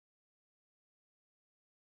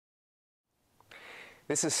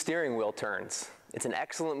This is steering wheel turns. It's an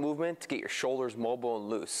excellent movement to get your shoulders mobile and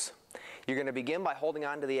loose. You're going to begin by holding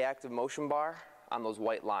on to the ActivMotion bar on those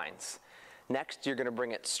white lines. Next, you're going to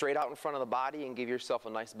bring it straight out in front of the body and give yourself a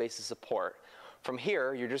nice base of support. From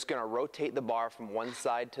here, you're just going to rotate the bar from one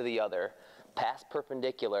side to the other, past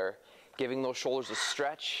perpendicular, giving those shoulders a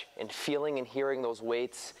stretch and feeling and hearing those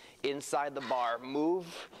weights inside the bar move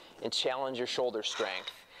and challenge your shoulder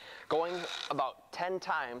strength. Going about 10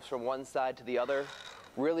 times from one side to the other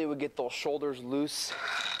really would get those shoulders loose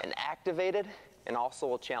and activated, and also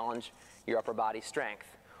will challenge your upper body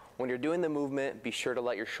strength. When you're doing the movement, be sure to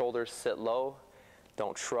let your shoulders sit low.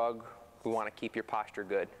 Don't shrug. We want to keep your posture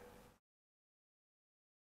good.